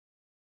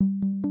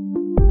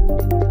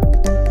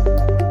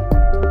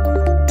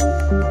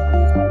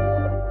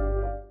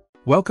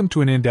Welcome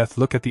to an in-depth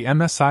look at the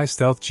MSI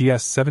Stealth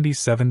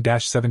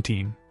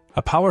GS77-17,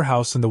 a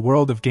powerhouse in the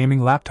world of gaming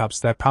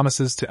laptops that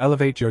promises to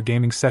elevate your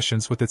gaming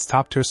sessions with its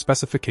top-tier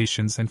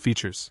specifications and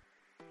features.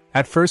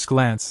 At first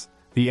glance,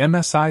 the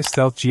MSI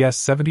Stealth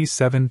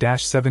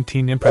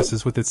GS77-17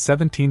 impresses with its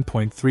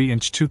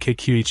 17.3-inch 2K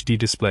QHD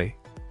display,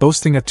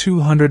 boasting a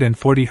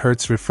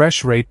 240Hz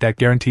refresh rate that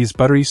guarantees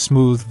buttery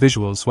smooth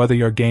visuals whether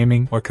you're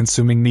gaming or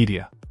consuming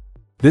media.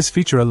 This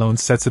feature alone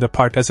sets it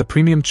apart as a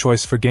premium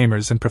choice for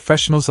gamers and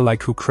professionals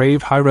alike who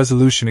crave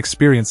high-resolution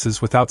experiences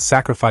without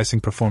sacrificing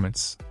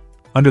performance.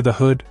 Under the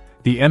hood,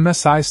 the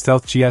MSI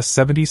Stealth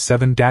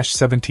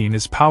GS77-17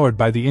 is powered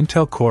by the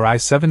Intel Core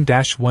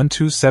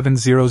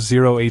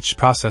i7-12700H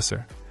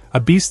processor, a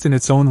beast in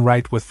its own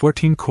right with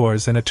 14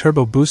 cores and a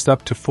turbo boost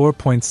up to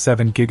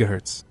 4.7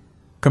 GHz.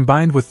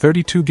 Combined with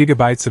 32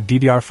 GB of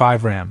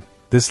DDR5 RAM,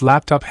 this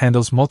laptop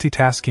handles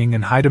multitasking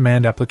and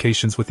high-demand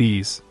applications with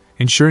ease,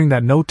 ensuring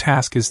that no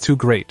task is too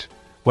great,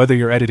 whether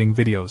you're editing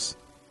videos,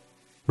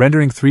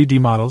 rendering 3D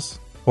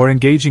models, or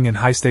engaging in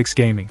high-stakes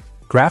gaming.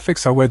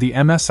 Graphics are where the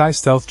MSI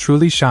Stealth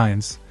truly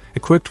shines,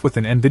 equipped with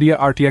an NVIDIA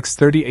RTX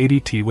 3080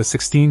 Ti with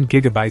 16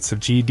 GB of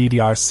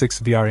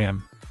GDDR6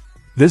 VRM.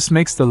 This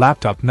makes the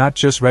laptop not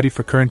just ready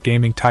for current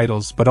gaming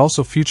titles but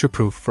also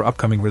future-proof for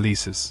upcoming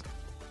releases.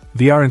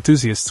 VR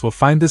enthusiasts will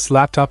find this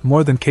laptop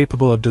more than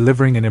capable of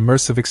delivering an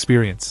immersive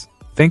experience.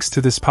 Thanks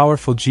to this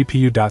powerful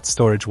GPU.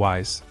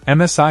 Storage-wise,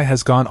 MSI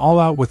has gone all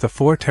out with a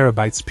 4TB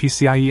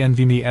PCIe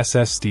NVMe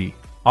SSD,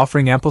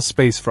 offering ample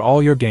space for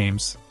all your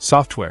games,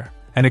 software,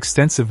 and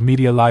extensive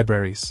media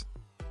libraries.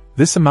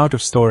 This amount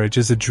of storage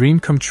is a dream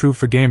come true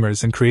for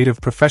gamers and creative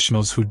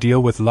professionals who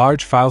deal with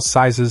large file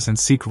sizes and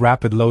seek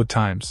rapid load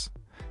times.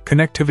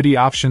 Connectivity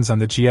options on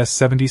the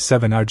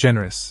GS77 are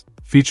generous,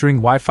 featuring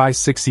Wi-Fi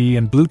 6E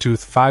and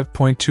Bluetooth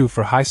 5.2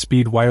 for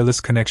high-speed wireless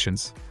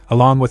connections,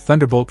 along with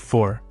Thunderbolt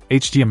 4,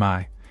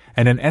 HDMI,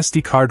 and an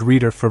SD card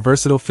reader for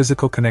versatile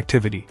physical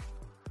connectivity.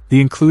 The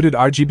included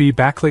RGB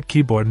backlit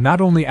keyboard not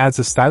only adds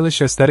a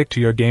stylish aesthetic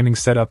to your gaming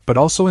setup but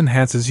also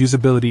enhances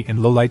usability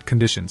in low-light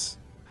conditions.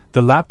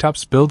 The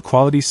laptop's build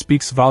quality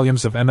speaks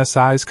volumes of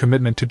MSI's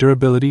commitment to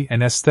durability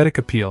and aesthetic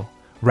appeal,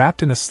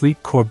 wrapped in a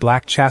sleek core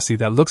black chassis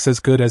that looks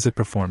as good as it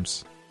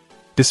performs.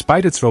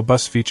 Despite its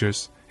robust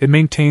features, it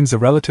maintains a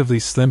relatively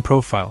slim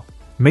profile,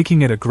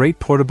 making it a great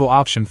portable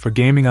option for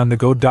gaming on the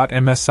go.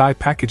 MSI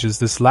packages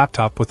this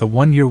laptop with a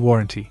 1-year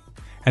warranty,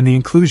 and the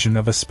inclusion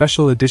of a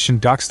special edition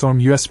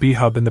DockStorm USB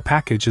hub in the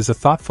package is a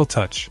thoughtful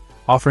touch,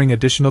 offering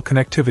additional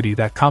connectivity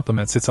that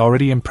complements its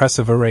already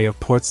impressive array of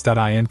ports.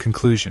 In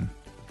conclusion,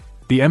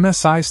 the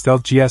MSI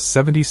Stealth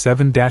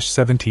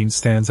GS77-17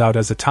 stands out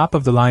as a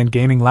top-of-the-line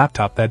gaming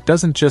laptop that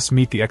doesn't just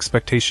meet the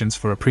expectations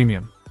for a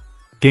premium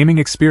gaming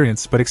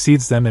experience but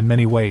exceeds them in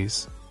many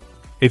ways.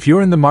 If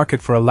you're in the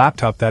market for a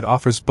laptop that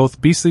offers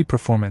both beastly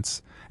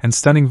performance and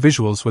stunning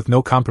visuals with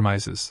no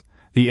compromises,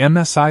 the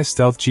MSI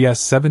Stealth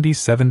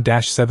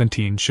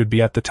GS77-17 should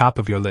be at the top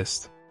of your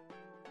list.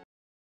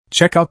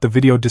 Check out the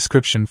video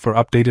description for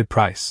updated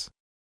price.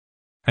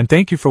 And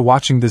thank you for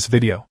watching this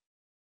video.